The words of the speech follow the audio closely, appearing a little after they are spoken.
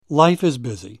life is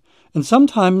busy, and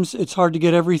sometimes it's hard to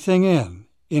get everything in,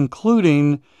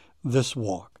 including this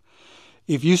walk.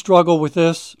 If you struggle with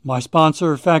this, my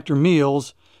sponsor, Factor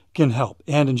Meals, can help.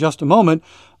 And in just a moment,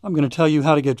 I'm going to tell you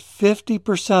how to get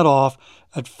 50% off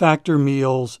at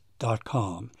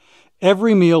factormeals.com.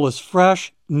 Every meal is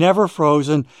fresh, never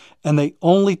frozen, and they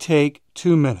only take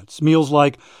 2 minutes. Meals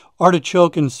like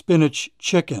artichoke and spinach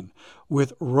chicken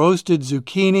with roasted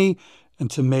zucchini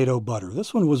and tomato butter.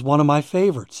 This one was one of my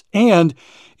favorites. And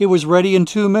it was ready in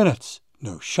 2 minutes.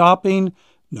 No shopping,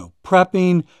 no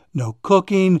prepping, no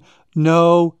cooking,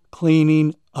 no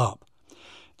cleaning up.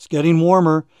 It's getting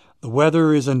warmer. The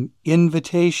weather is an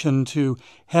invitation to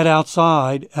head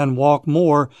outside and walk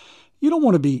more. You don't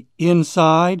want to be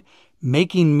inside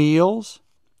making meals.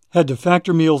 Head to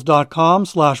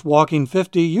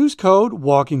factormeals.com/walking50. Use code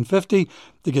walking50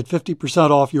 to get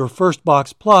 50% off your first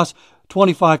box plus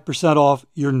 25% off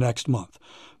your next month.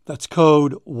 That's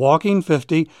code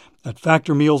walking50 at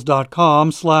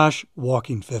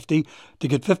factormeals.com/walking50 to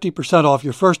get 50% off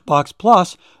your first box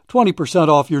plus 20%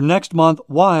 off your next month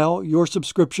while your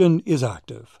subscription is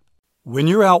active. When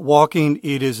you're out walking,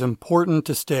 it is important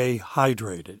to stay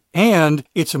hydrated. And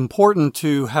it's important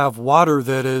to have water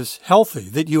that is healthy,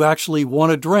 that you actually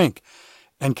want to drink.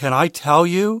 And can I tell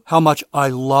you how much I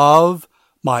love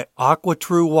my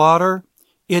AquaTrue water?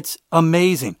 It's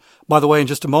amazing. By the way, in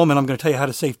just a moment, I'm going to tell you how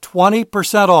to save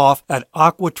 20% off at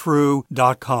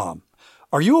aquatrue.com.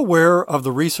 Are you aware of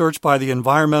the research by the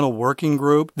Environmental Working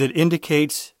Group that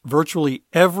indicates virtually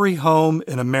every home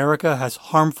in America has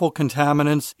harmful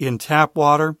contaminants in tap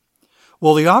water?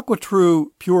 Well, the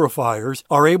AquaTrue purifiers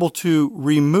are able to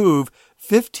remove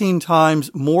 15 times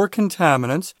more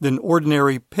contaminants than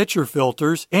ordinary pitcher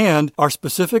filters and are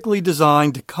specifically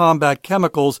designed to combat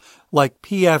chemicals like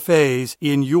PFAS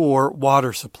in your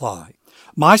water supply.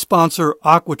 My sponsor,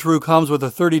 AquaTrue, comes with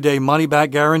a 30-day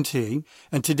money-back guarantee,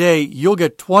 and today you'll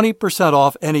get 20%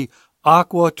 off any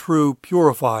AquaTrue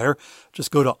purifier. Just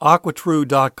go to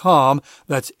aquatrue.com.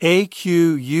 That's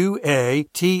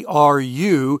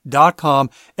AQUATRU.com.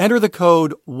 Enter the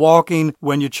code WALKING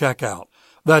when you check out.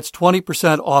 That's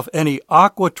 20% off any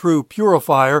AquaTrue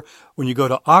purifier when you go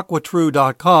to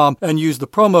aquatrue.com and use the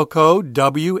promo code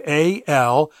WALKING.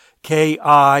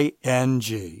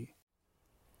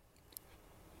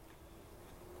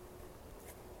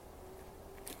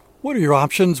 What are your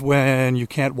options when you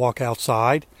can't walk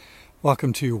outside?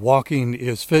 Welcome to Walking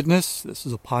is Fitness. This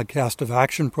is a podcast of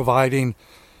action providing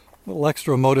a little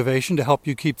extra motivation to help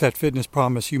you keep that fitness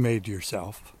promise you made to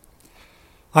yourself.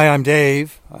 Hi, I'm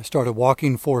Dave. I started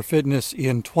Walking for Fitness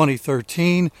in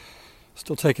 2013.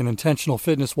 Still take an intentional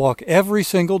fitness walk every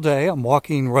single day. I'm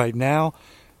walking right now,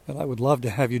 and I would love to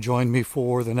have you join me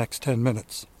for the next 10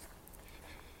 minutes.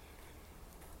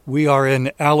 We are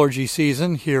in allergy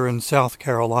season here in South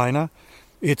Carolina.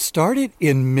 It started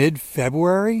in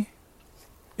mid-February.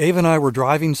 Ava and I were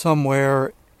driving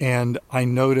somewhere, and I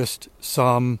noticed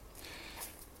something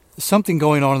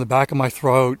going on in the back of my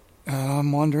throat.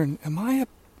 I'm wondering, am I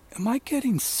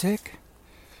getting sick?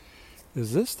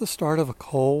 Is this the start of a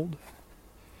cold?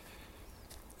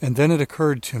 And then it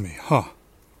occurred to me,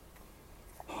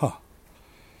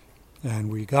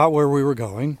 And we got where we were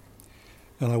going.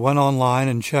 And I went online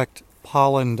and checked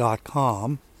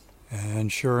pollen.com,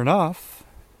 and sure enough,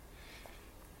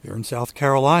 here in South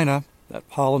Carolina, that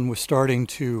pollen was starting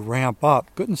to ramp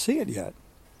up. Couldn't see it yet,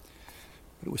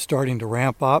 but it was starting to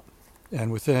ramp up,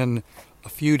 and within a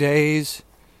few days,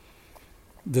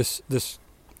 this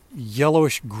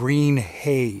yellowish-green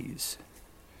haze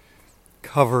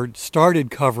started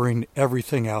covering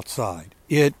everything outside.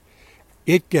 It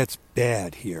gets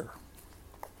bad here.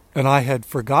 And I had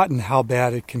forgotten how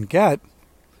bad it can get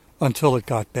until it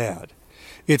got bad.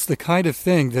 It's the kind of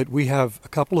thing that we have a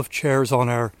couple of chairs on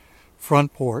our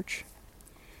front porch,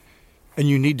 and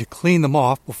you need to clean them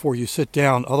off before you sit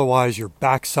down. Otherwise, your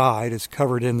backside is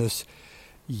covered in this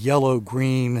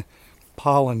yellow-green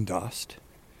pollen dust.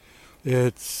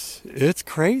 It's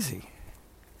crazy.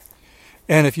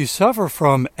 And if you suffer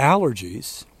from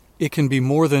allergies, it can be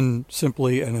more than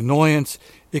simply an annoyance.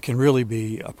 It can really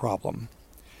be a problem.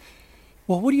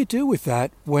 Well, what do you do with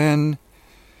that when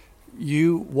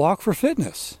you walk for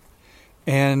fitness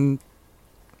and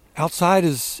outside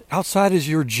is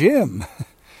your gym?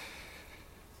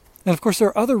 And of course, there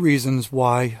are other reasons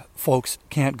why folks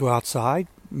can't go outside.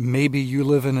 Maybe you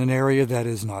live in an area that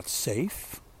is not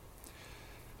safe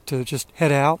to just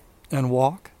head out and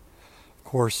walk. Of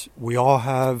course, we all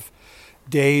have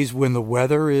days when the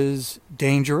weather is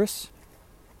dangerous.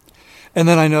 And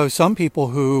then I know some people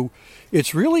who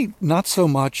it's really not so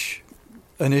much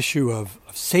an issue of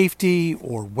of safety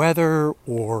or weather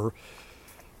or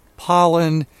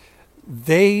pollen.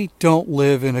 They don't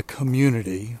live in a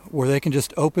community where they can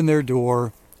just open their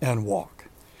door and walk.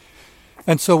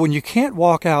 And so when you can't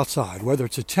walk outside, whether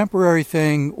it's a temporary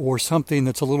thing or something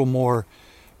that's a little more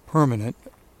permanent,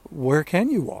 where can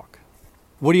you walk?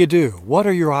 What do you do? What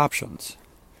are your options?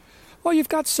 Well, you've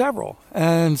got several,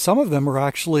 and some of them are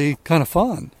actually kind of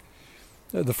fun.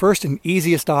 The first and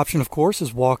easiest option, of course,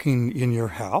 is walking in your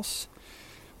house.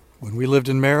 When we lived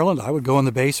in Maryland, I would go in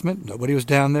the basement. Nobody was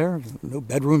down there. No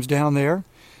bedrooms down there.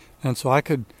 And so I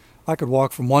could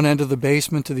walk from one end of the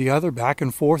basement to the other, back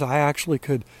and forth. I actually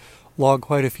could log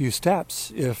quite a few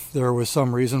steps if there was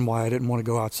some reason why I didn't want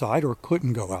to go outside or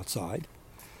couldn't go outside.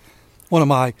 One of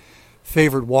my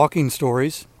favorite walking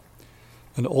stories,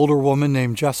 an older woman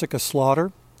named Jessica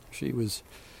Slaughter. She was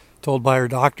told by her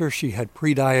doctor she had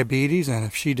prediabetes, and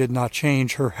if she did not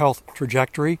change her health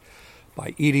trajectory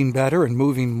by eating better and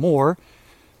moving more,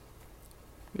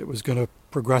 it was going to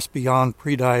progress beyond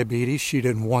prediabetes. She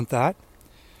didn't want that.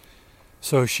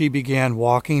 So she began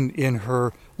walking in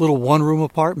her little one-room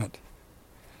apartment.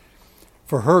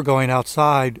 For her, going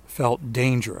outside felt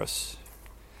dangerous.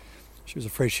 She was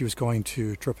afraid she was going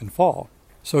to trip and fall.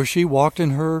 So she walked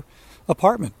in her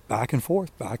apartment, back and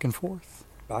forth, back and forth,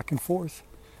 back and forth,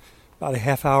 about a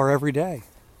half hour every day.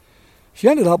 She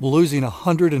ended up losing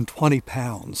 120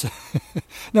 pounds.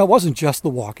 Now, it wasn't just the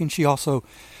walking. She also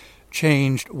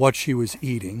changed what she was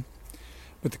eating.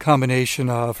 But the combination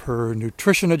of her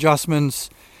nutrition adjustments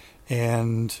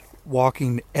and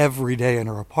walking every day in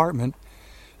her apartment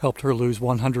helped her lose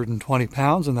 120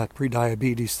 pounds and that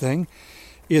prediabetes thing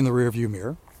in the rearview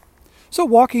mirror. So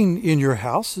walking in your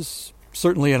house is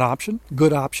certainly an option,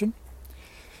 good option.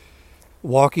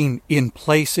 Walking in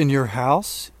place in your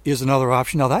house is another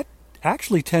option. Now, that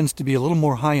actually tends to be a little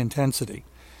more high intensity,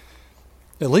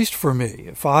 at least for me.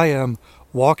 If I am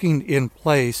walking in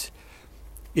place,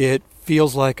 it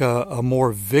feels like a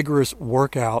more vigorous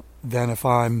workout than if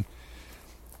I'm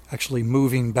actually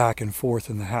moving back and forth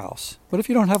in the house. But if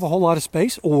you don't have a whole lot of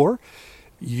space, or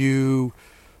you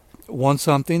want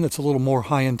something that's a little more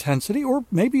high intensity, or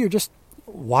maybe you're just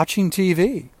watching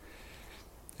TV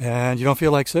and you don't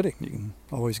feel like sitting, you can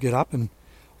always get up and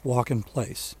walk in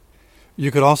place. You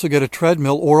could also get a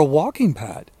treadmill or a walking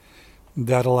pad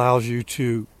that allows you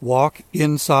to walk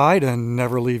inside and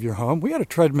never leave your home. We had a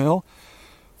treadmill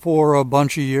for a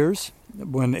bunch of years.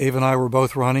 When Ava and I were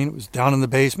both running, it was down in the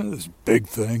basement, this big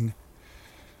thing.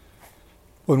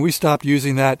 When we stopped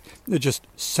using that, it just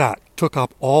took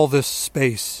up all this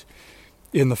space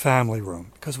in the family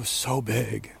room because it was so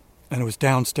big and it was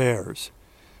downstairs.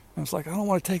 I was like, I don't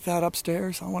want to take that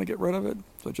upstairs. I want to get rid of it.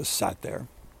 So it just sat there.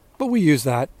 But we use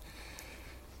that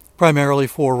primarily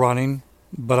for running,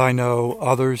 but I know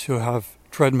others who have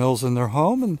treadmills in their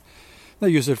home and they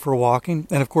use it for walking.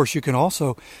 And of course, you can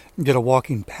also get a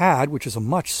walking pad, which is a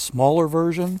much smaller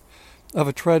version of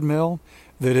a treadmill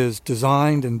that is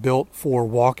designed and built for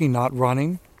walking, not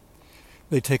running.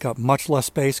 They take up much less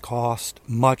space, cost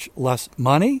much less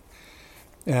money,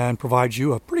 and provide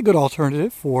you a pretty good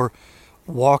alternative for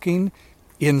walking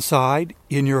inside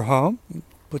in your home.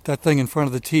 Put that thing in front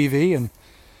of the TV and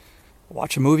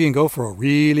watch a movie and go for a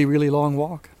really, really long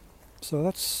walk. So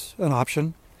that's an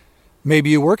option.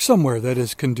 Maybe you work somewhere that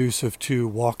is conducive to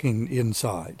walking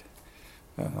inside.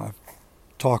 I've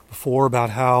talked before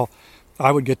about how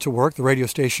I would get to work, the radio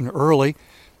station, early,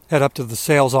 head up to the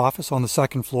sales office on the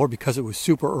second floor because it was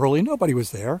super early. Nobody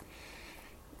was there.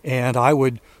 And I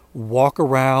would walk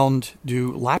around,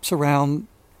 do laps around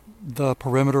the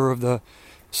perimeter of the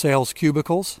sales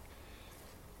cubicles.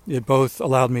 It both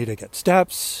allowed me to get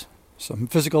steps, some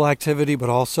physical activity, but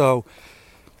also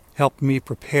helped me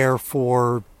prepare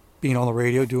for being on the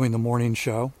radio, doing the morning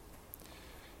show.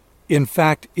 In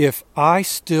fact, if I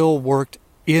still worked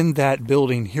in that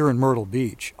building here in Myrtle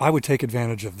Beach, I would take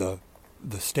advantage of the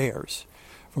stairs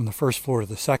from the first floor to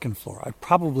the second floor. I'd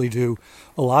probably do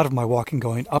a lot of my walking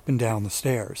going up and down the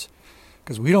stairs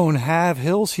because we don't have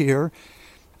hills here.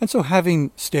 And so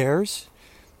having stairs,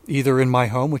 either in my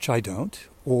home, which I don't,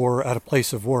 or at a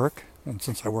place of work, and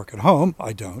since I work at home,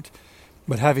 I don't,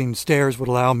 but having stairs would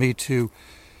allow me to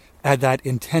add that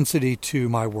intensity to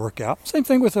my workout. Same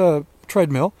thing with a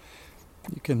treadmill.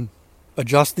 You can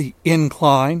adjust the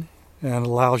incline and it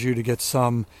allows you to get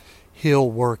some hill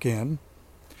work in.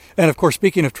 And of course,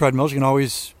 speaking of treadmills, you can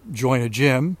always join a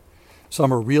gym.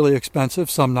 Some are really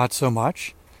expensive, some not so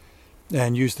much,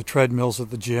 and use the treadmills at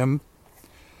the gym.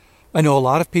 I know a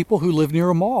lot of people who live near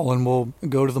a mall and will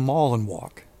go to the mall and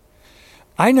walk.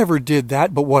 I never did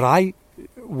that, but what I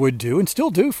would do, and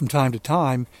still do from time to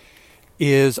time,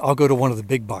 is I'll go to one of the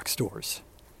big box stores.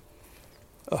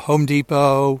 Home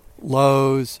Depot,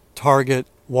 Lowe's, Target,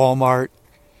 Walmart.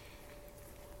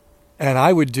 And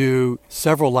I would do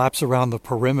several laps around the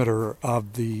perimeter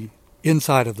of the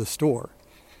inside of the store.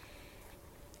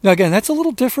 Now again, that's a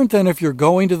little different than if you're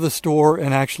going to the store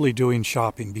and actually doing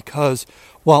shopping, because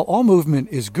while all movement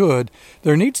is good,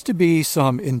 there needs to be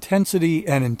some intensity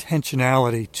and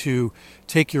intentionality to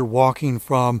take your walking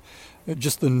from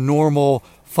just the normal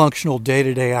functional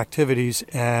day-to-day activities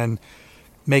and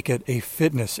make it a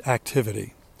fitness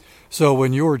activity. So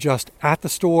when you're just at the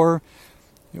store,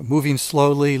 moving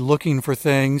slowly, looking for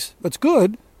things, that's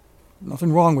good.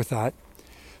 Nothing wrong with that.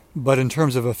 But in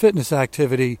terms of a fitness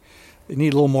activity, they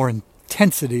need a little more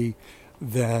intensity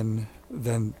than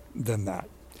that.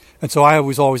 And so I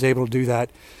was always able to do that.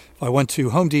 If I went to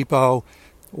Home Depot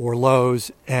or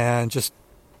Lowe's and just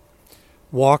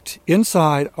walked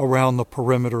inside around the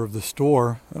perimeter of the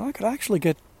store, and I could actually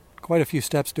get quite a few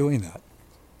steps doing that.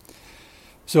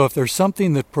 So if there's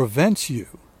something that prevents you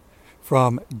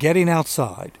from getting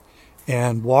outside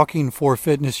and walking for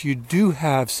fitness, you do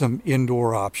have some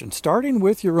indoor options, starting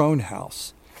with your own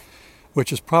house,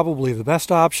 which is probably the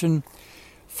best option.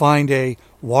 Find a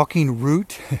walking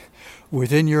route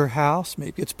within your house.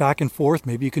 Maybe it's back and forth.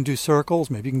 Maybe you can do circles.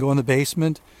 Maybe you can go in the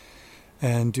basement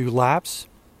and do laps.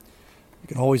 You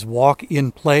can always walk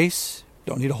in place.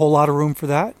 Don't need a whole lot of room for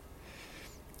that.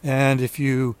 And if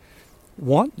you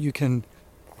want, you can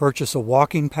purchase a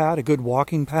walking pad, a good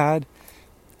walking pad,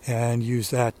 and use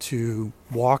that to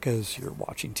walk as you're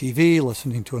watching TV,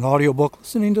 listening to an audiobook,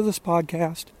 listening to this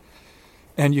podcast.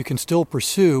 And you can still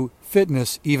pursue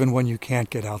fitness even when you can't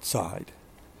get outside.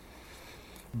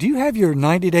 Do you have your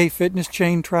 90-day fitness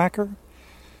chain tracker?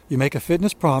 You make a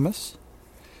fitness promise,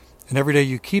 and every day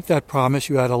you keep that promise,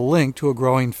 you add a link to a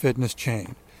growing fitness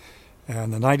chain.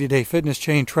 And the 90-day fitness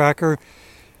chain tracker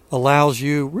allows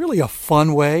you really a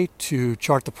fun way to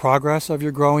chart the progress of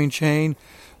your growing chain,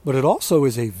 but it also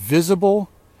is a visible,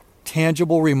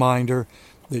 tangible reminder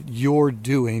that you're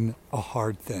doing a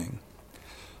hard thing.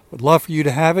 Would love for you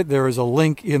to have it. There is a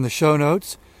link in the show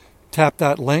notes. Tap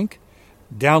that link,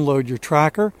 download your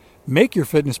tracker, make your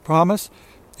fitness promise,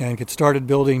 and get started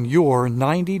building your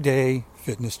 90-day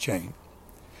fitness chain.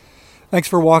 Thanks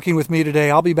for walking with me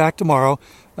today. I'll be back tomorrow.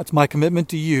 That's my commitment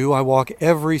to you. I walk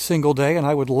every single day, and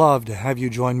I would love to have you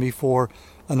join me for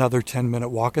another 10-minute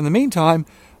walk. In the meantime,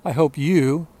 I hope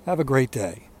you have a great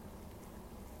day.